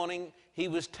Friday morning, he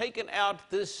was taken out,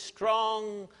 this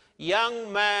strong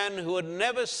young man who had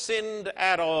never sinned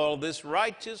at all, this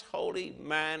righteous, holy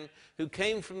man who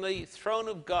came from the throne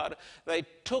of God. They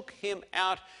took him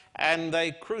out and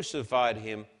they crucified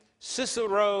him.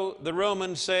 Cicero, the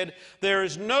Roman, said, there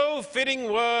is no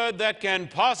fitting word that can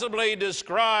possibly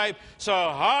describe so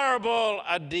horrible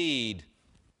a deed.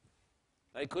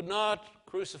 They could not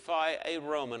crucify a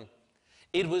Roman.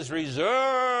 It was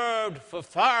reserved for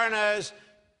foreigners,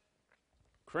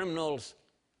 criminals,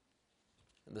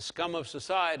 and the scum of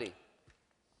society.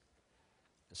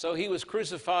 So he was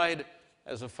crucified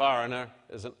as a foreigner,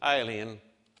 as an alien,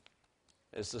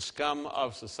 as the scum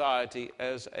of society,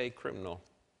 as a criminal.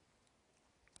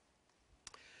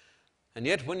 And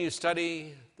yet when you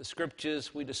study the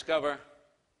scriptures, we discover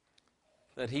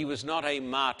that he was not a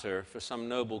martyr for some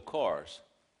noble cause.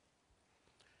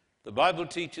 The Bible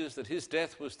teaches that his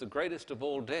death was the greatest of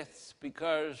all deaths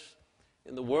because,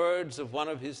 in the words of one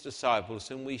of his disciples,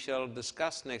 whom we shall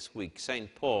discuss next week,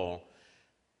 St. Paul,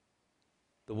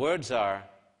 the words are,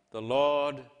 the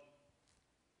Lord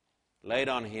laid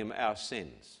on him our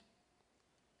sins.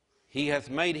 He hath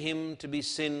made him to be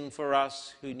sin for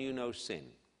us who knew no sin,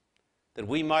 that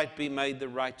we might be made the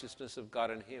righteousness of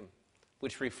God in him,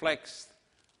 which reflects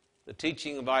the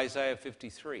teaching of Isaiah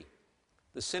 53.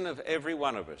 The sin of every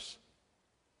one of us,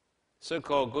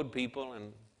 so-called good people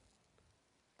and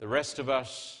the rest of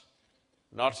us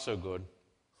not so good.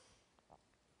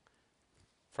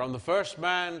 From the first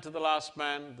man to the last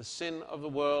man, the sin of the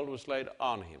world was laid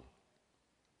on him,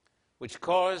 which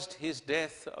caused his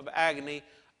death of agony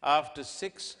after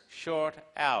 6 short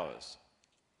hours.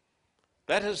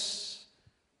 That is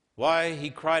why he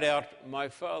cried out, my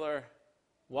Father,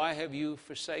 why have you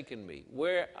forsaken me?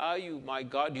 Where are you, my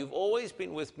God? You've always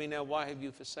been with me. Now why have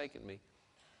you forsaken me?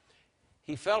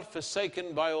 He felt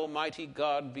forsaken by Almighty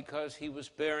God because he was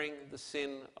bearing the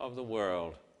sin of the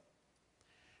world.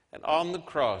 And on the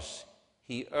cross,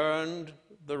 he earned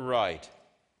the right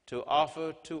to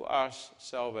offer to us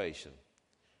salvation.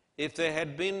 If there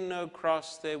had been no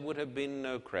cross, there would have been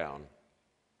no crown.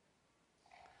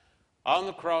 On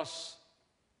the cross,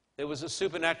 there was a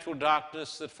supernatural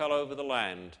darkness that fell over the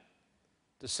land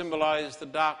to symbolize the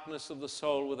darkness of the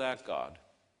soul without God.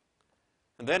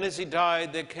 And then as he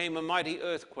died, there came a mighty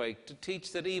earthquake to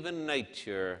teach that even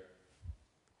nature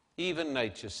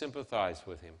sympathized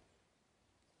with him.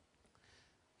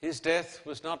 His death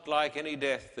was not like any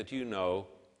death that you know.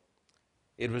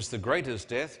 It was the greatest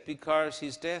death because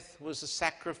his death was a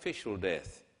sacrificial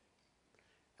death.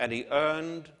 And he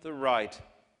earned the right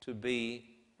to be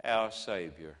our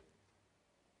Savior.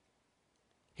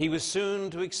 He was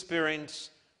soon to experience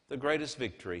the greatest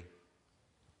victory.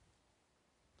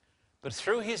 But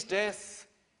through his death,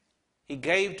 he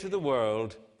gave to the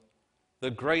world the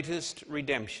greatest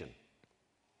redemption.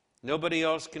 Nobody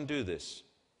else can do this.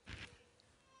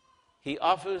 He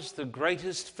offers the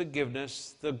greatest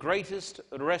forgiveness, the greatest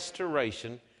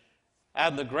restoration,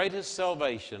 and the greatest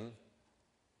salvation,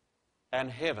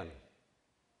 and heaven.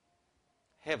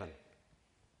 Heaven.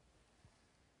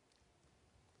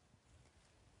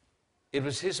 It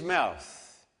was his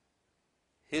mouth,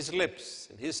 his lips,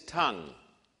 and his tongue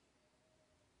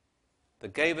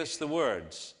that gave us the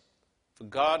words, "For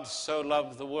God so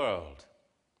loved the world."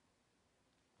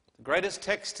 The greatest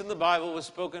text in the Bible was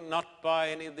spoken not by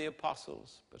any of the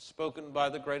apostles, but spoken by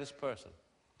the greatest person.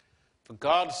 For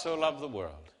God so loved the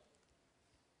world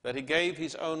that he gave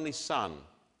his only Son,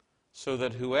 so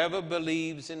that whoever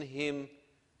believes in him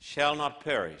shall not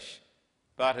perish,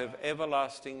 but have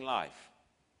everlasting life.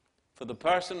 For the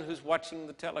person who's watching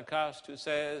the telecast who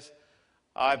says,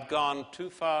 "I've gone too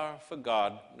far for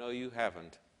God," no, you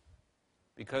haven't,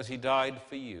 because he died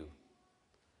for you.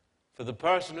 For the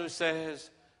person who says,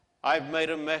 "I've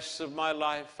made a mess of my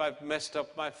life, I've messed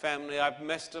up my family, I've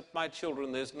messed up my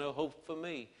children, there's no hope for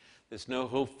me." There's no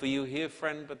hope for you here,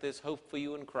 friend, but there's hope for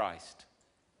you in Christ.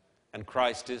 And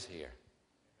Christ is here.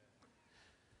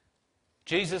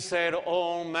 Jesus said,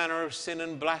 "All manner of sin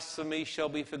and blasphemy shall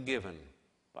be forgiven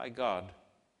by God."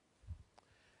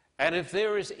 And if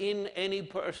there is in any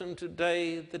person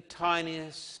today the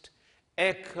tiniest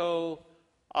echo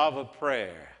of a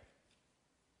prayer,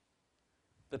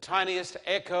 the tiniest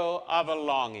echo of a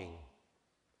longing,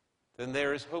 then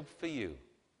there is hope for you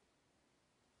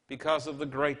because of the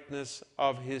greatness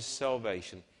of his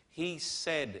salvation. He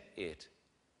said it.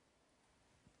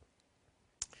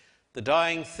 The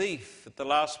dying thief at the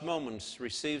last moments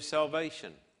received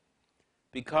salvation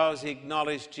because he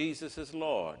acknowledged Jesus as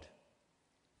Lord.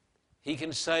 He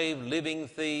can save living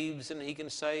thieves and he can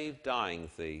save dying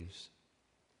thieves.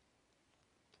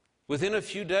 Within a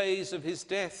few days of his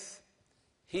death,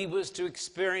 he was to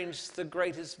experience the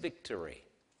greatest victory.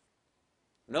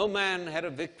 No man had a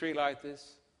victory like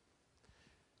this.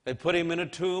 They put him in a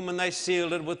tomb and they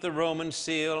sealed it with the Roman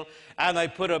seal, and they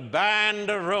put a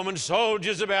band of Roman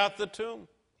soldiers about the tomb.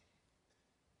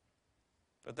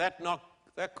 But that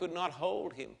could not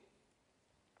hold him.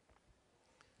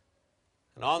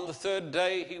 And on the third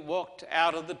day he walked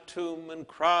out of the tomb and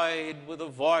cried with a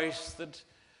voice that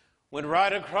went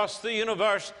right across the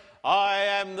universe, "I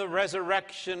am the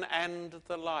resurrection and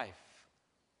the life."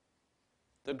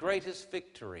 The greatest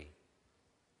victory.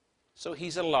 So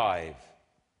he's alive.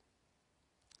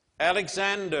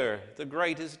 Alexander the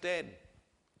Great is dead.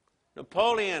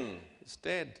 Napoleon is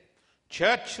dead.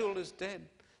 Churchill is dead.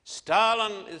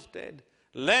 Stalin is dead.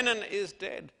 Lenin is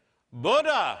dead.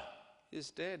 Buddha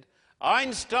is dead.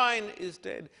 Einstein is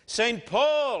dead. St.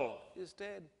 Paul is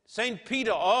dead. St.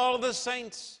 Peter, all the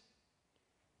saints.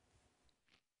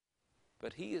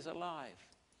 But he is alive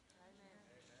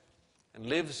and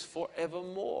lives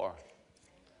forevermore.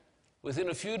 Within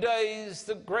a few days,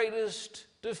 the greatest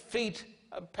defeat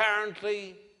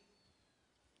apparently,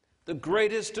 the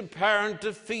greatest apparent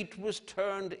defeat was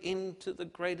turned into the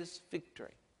greatest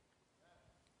victory.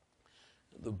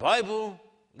 The Bible,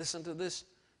 listen to this,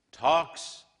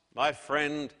 talks, my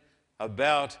friend,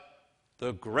 about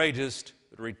the greatest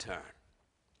return.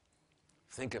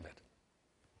 Think of it.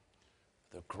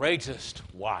 The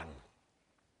greatest one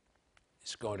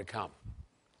is going to come.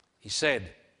 He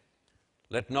said,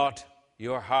 "Let not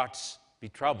your hearts be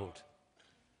troubled.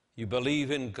 You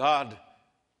believe in God,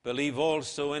 believe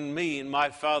also in me. In my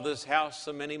Father's house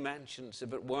are many mansions.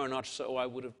 If it were not so, I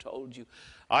would have told you.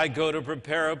 I go to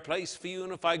prepare a place for you,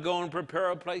 and if I go and prepare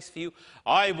a place for you,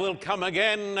 I will come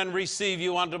again and receive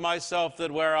you unto myself,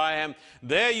 that where I am,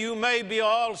 there you may be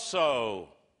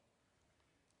also."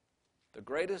 The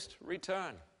greatest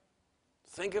return.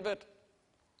 Think of it.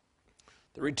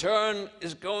 The return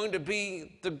is going to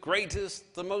be the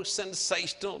greatest, the most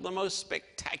sensational, the most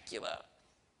spectacular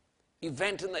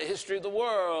event in the history of the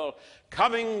world,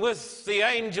 coming with the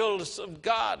angels of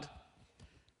God.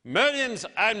 Millions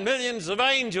and millions of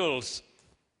angels.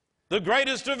 The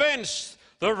greatest events,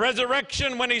 the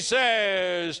resurrection, when he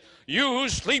says, "You who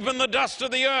sleep in the dust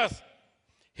of the earth,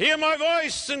 hear my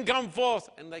voice and come forth."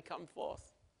 And they come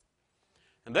forth.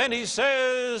 And then he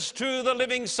says to the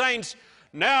living saints,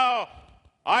 "Now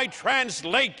I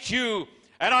translate you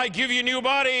and I give you new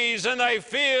bodies," and they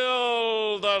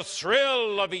feel the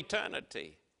thrill of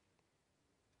eternity.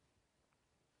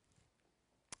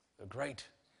 The great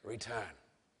return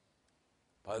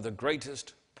by the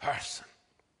greatest person.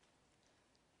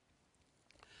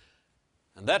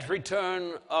 And that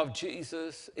return of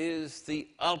Jesus is the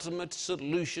ultimate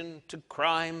solution to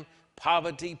crime,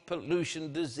 poverty,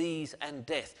 pollution, disease, and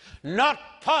death.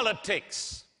 Not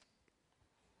politics.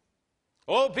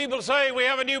 Oh, people say we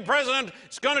have a new president,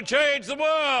 it's going to change the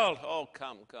world. Oh,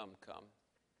 come.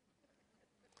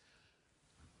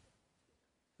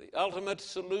 The The ultimate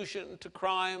solution to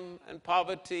crime and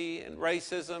poverty and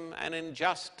racism and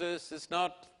injustice is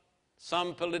not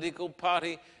some political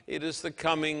party. It is the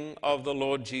coming of the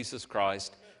Lord Jesus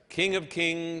Christ, King of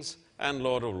kings and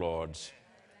Lord of lords.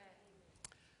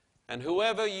 And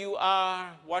whoever you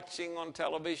are watching on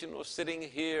television or sitting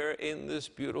here in this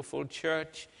beautiful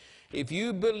church, if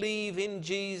you believe in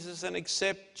Jesus and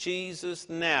accept Jesus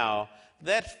now,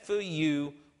 that for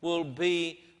you will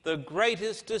be the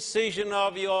greatest decision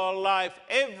of your life.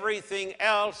 Everything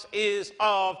else is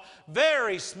of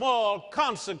very small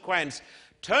consequence.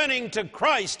 Turning to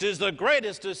Christ is the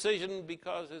greatest decision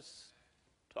because it's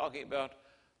talking about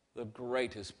the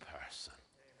greatest person.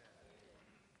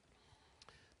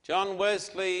 John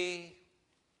Wesley,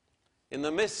 in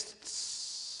the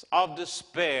mists of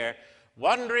despair,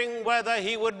 wondering whether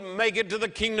he would make it to the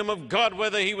kingdom of God,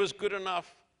 whether he was good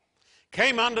enough,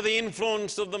 came under the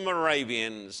influence of the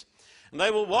Moravians. And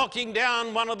they were walking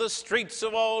down one of the streets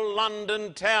of old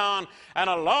London town, and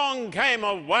along came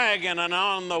a wagon, and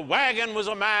on the wagon was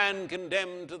a man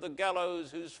condemned to the gallows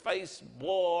whose face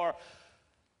bore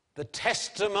the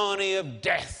testimony of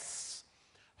death,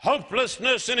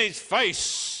 hopelessness in his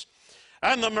face.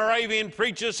 And the Moravian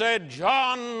preacher said,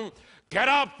 "John, get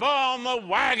up on the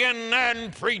wagon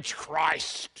and preach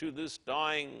Christ to this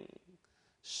dying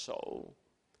soul."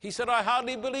 He said, "I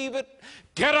hardly believe it.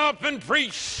 Get up and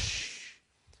preach."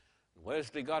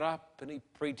 Wesley got up and he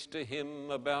preached to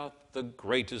him about the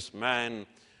greatest man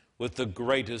with the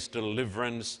greatest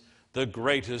deliverance, the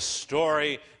greatest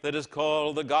story that is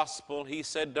called the gospel. He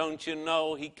said, "Don't you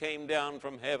know he came down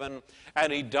from heaven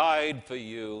and he died for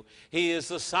you? He is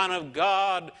the Son of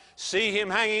God. See him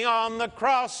hanging on the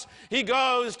cross. He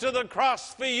goes to the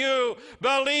cross for you.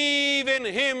 Believe in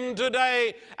him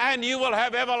today and you will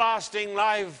have everlasting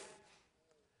life."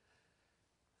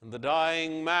 And the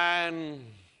dying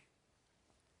man,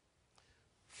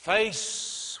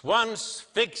 face once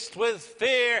fixed with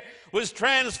fear, was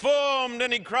transformed,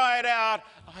 and he cried out,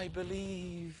 "I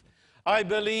believe, I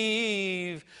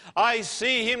believe, I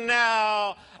see him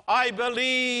now, I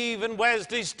believe." And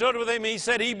Wesley stood with him. He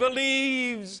said, "He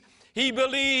believes, he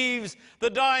believes."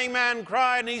 The dying man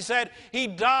cried and he said, "He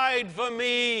died for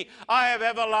me, I have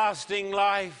everlasting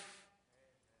life."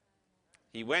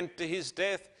 He went to his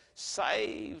death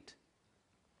saved.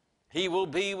 He will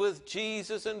be with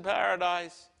Jesus in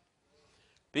paradise,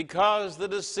 because the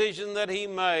decision that he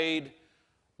made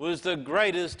was the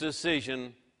greatest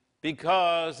decision,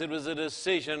 because it was a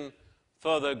decision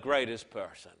for the greatest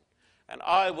person. And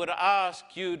I would ask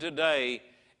you today,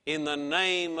 in the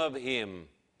name of him,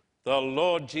 the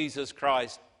Lord Jesus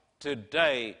Christ,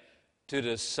 today to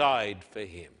decide for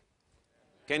him.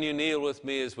 Can you kneel with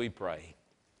me as we pray?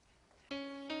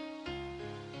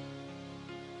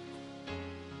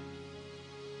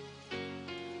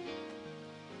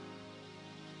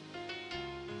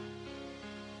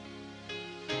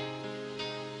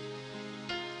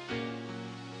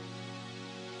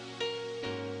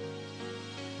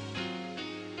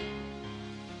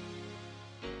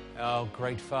 Our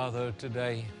great Father,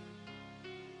 today,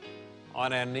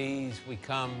 on our knees we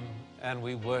come and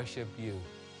we worship you.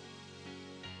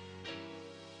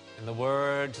 In the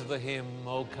words of the hymn,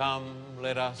 "Oh come,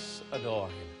 let us adore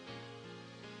him,"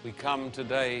 we come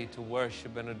today to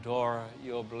worship and adore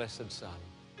your blessed Son,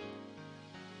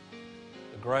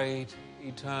 the great,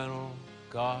 eternal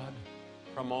God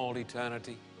from all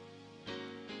eternity,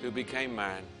 who became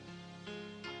man,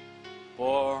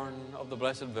 born of the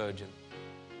Blessed Virgin,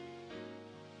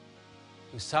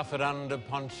 who suffered under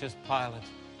Pontius Pilate,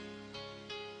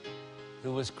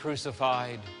 who was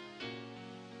crucified,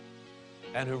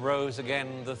 and who rose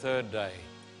again the third day,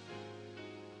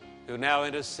 who now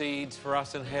intercedes for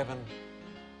us in heaven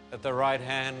at the right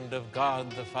hand of God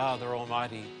the Father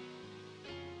Almighty,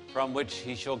 from which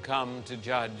he shall come to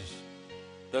judge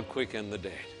the quick and the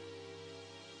dead.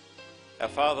 Our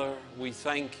Father, we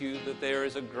thank you that there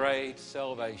is a great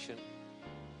salvation.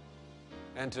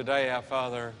 And today, our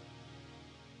Father,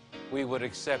 we would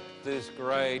accept this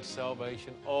great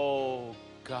salvation. Oh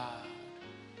God,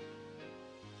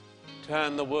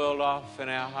 turn the world off in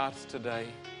our hearts today.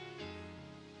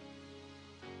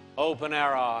 Open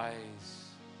our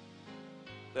eyes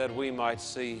that we might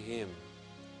see him,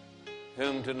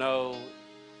 whom to know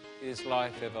is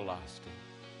life everlasting.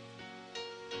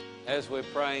 As we're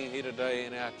praying here today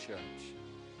in our church,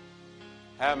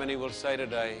 how many will say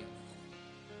today,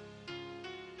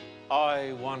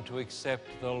 "I want to accept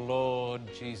the Lord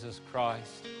Jesus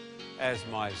Christ as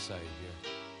my Savior.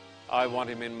 I want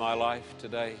him in my life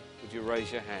today"? Would you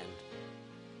raise your hand?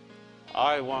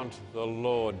 I want the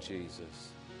Lord Jesus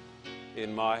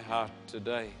in my heart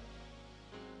today.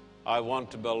 I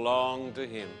want to belong to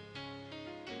him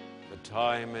for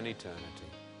time and eternity.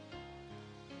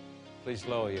 Please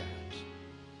lower your hands.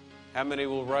 How many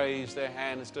will raise their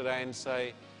hands today and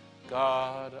say,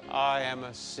 God, I am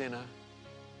a sinner,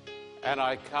 and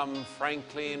I come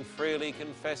frankly and freely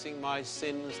confessing my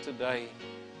sins today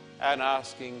and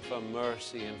asking for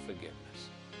mercy and forgiveness.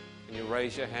 Can you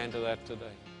raise your hand to that today?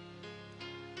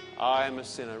 I am a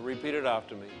sinner. Repeat it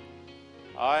after me.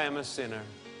 I am a sinner,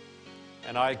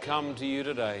 and I come to you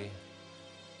today,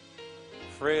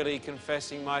 freely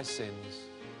confessing my sins,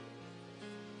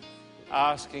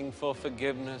 asking for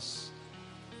forgiveness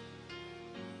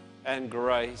and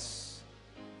grace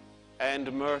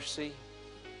and mercy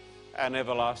and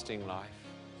everlasting life.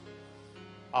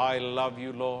 I love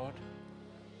you, Lord.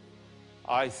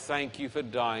 I thank you for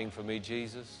dying for me,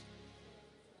 Jesus.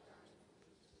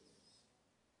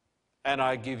 And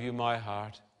I give you my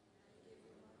heart.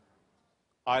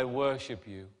 I worship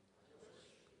you.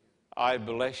 I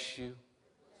bless you.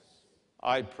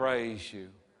 I praise you.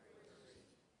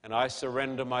 And I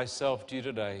surrender myself to you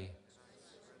today.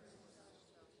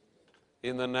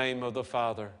 In the name of the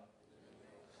Father,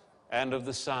 and of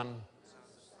the Son,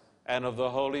 and of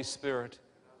the Holy Spirit.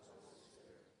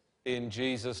 In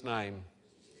Jesus' name,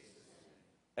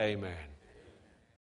 amen.